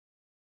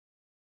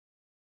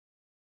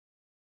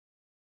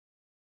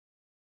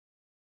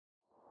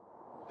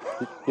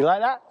You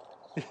like that?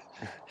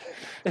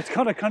 It's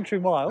got a country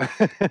mile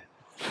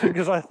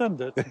because I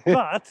thumbed it,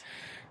 but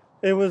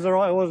it was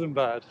alright, it wasn't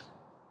bad.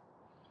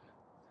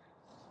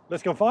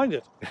 Let's go find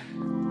it.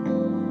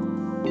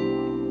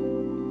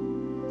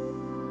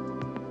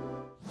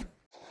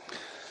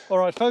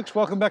 Alright folks,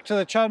 welcome back to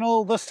the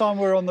channel. This time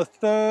we're on the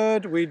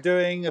third. We're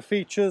doing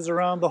features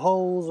around the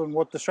holes and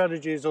what the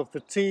strategy is of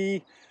the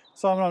tee.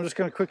 Simon, I'm just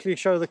going to quickly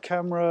show the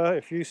camera,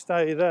 if you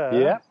stay there.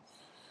 Yeah.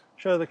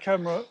 Show the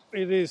camera.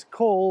 It is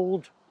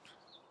called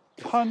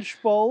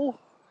Punch Bowl.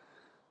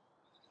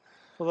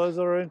 For those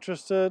that are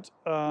interested,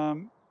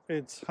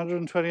 it's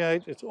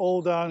 128, it's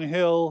all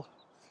downhill.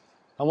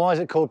 And why is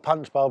it called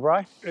Punch Bowl,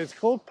 Bri? It's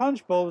called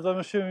Punch Bowl, because I'm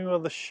assuming by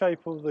the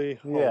shape of the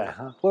hole.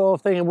 Yeah. Well, I'm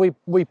thinking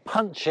we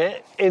punch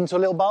it into a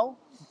little bowl.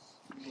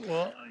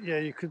 Well, yeah,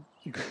 you could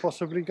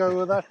possibly go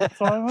with that,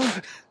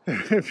 Simon.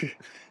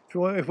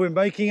 if we're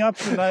making up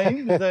the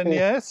name, then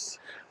yes.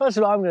 That's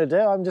what I'm going to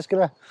do. I'm just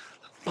going to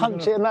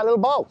punch it in that little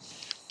bowl.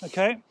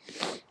 Okay.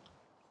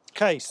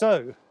 Okay,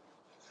 so,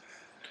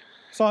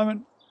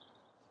 Simon,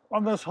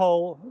 on this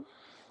hole,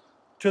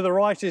 to the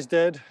right is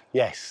dead.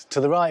 Yes,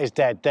 to the right is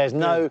dead. There's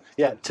no,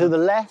 to the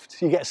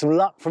left, you get some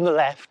luck from the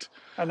left.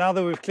 And now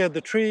that we've cleared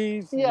the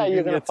trees, yeah,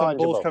 you're going to get find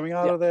some balls coming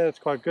out of there. It's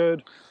quite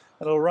good.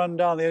 It'll run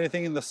down. The only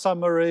thing in the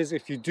summer is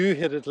if you do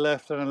hit it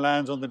left and it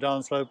lands on the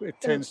downslope, it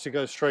tends to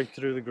go straight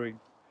through the green.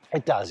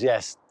 It does,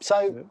 yes.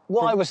 So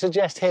what I would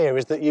suggest here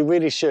is that you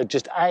really should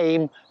just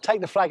aim, take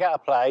the flag out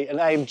of play and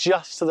aim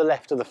just to the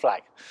left of the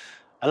flag.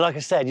 And like I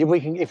said,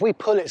 if we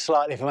pull it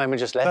slightly from aiming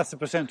just left, that's the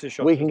percentage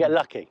shot. We can get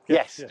lucky,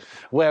 yes. Yes.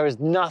 Whereas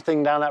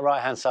nothing down that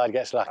right-hand side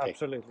gets lucky.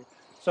 Absolutely.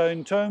 So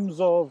in terms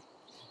of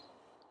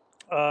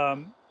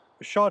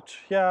shot,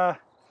 yeah,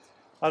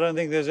 I don't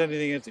think there's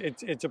anything.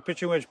 It's a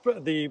pitching wedge,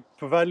 but the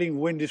prevailing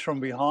wind is from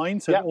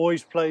behind, so it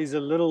always plays a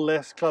little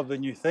less club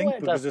than you think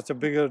because it's a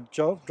bigger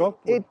drop.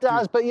 It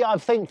does, but yeah, I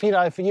think, for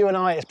you and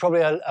I, it's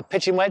probably a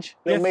pitching wedge,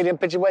 a little medium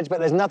pitching wedge, but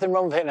there's nothing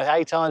wrong with hitting an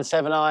 8-iron,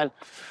 7-iron,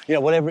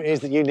 whatever it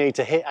is that you need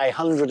to hit a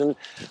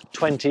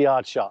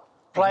 120-yard shot.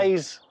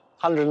 Plays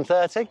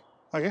 130,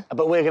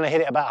 but we're going to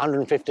hit it about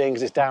 115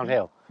 because it's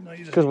downhill.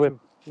 Because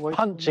we're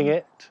punching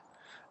it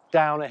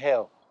down a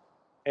hill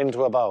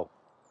into a bowl.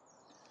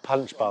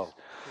 Punch bowl.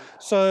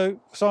 So,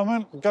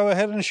 Simon, go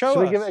ahead and show us.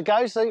 Shall we give it a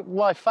go? So,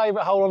 my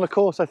favourite hole on the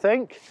course, I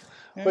think.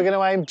 Yeah. We're going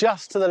to aim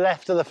just to the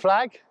left of the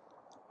flag.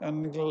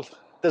 And there's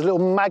a little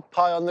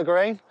magpie on the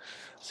green.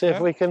 See if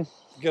we can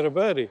get a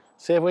birdie.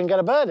 See if we can get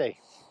a birdie.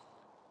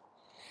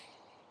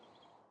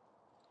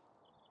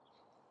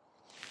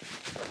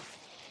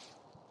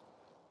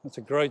 That's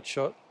a great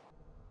shot.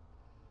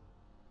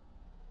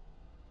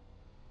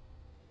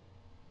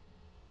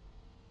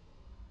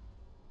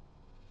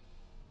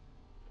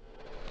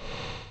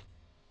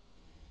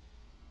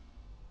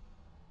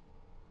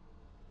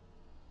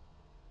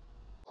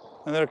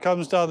 And there it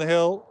comes down the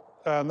hill,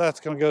 and that's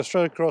going to go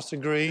straight across the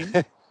green.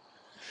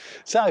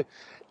 So,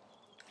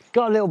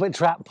 got a little bit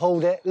trapped,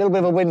 pulled it, a little bit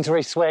of a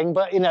wintry swing,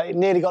 but it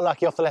nearly got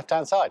lucky off the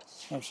left-hand side.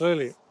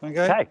 Absolutely.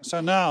 Okay.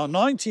 So now,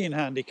 19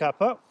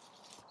 handicapper,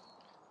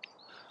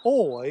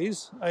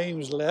 always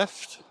aims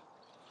left,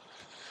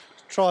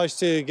 tries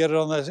to get it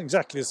on there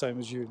exactly the same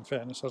as you, in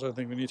fairness. I don't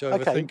think we need to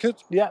overthink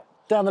it. Yeah,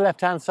 down the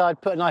left-hand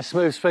side, put a nice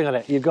smooth swing on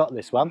it. You've got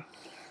this one.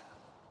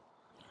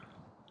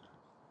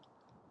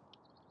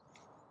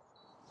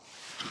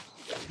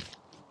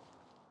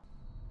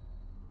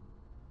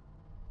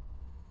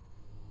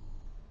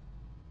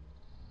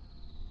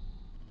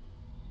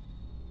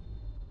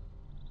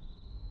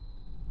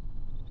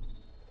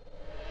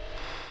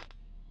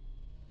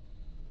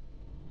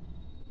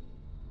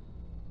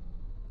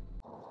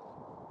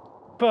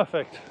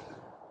 Perfect.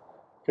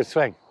 Good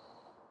swing.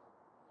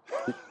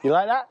 You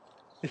like that?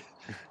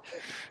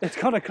 It's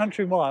got a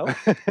country mile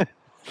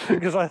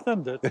because I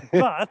thumbed it,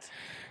 but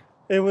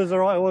it was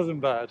alright, it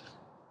wasn't bad.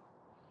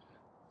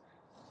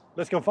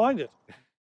 Let's go find it.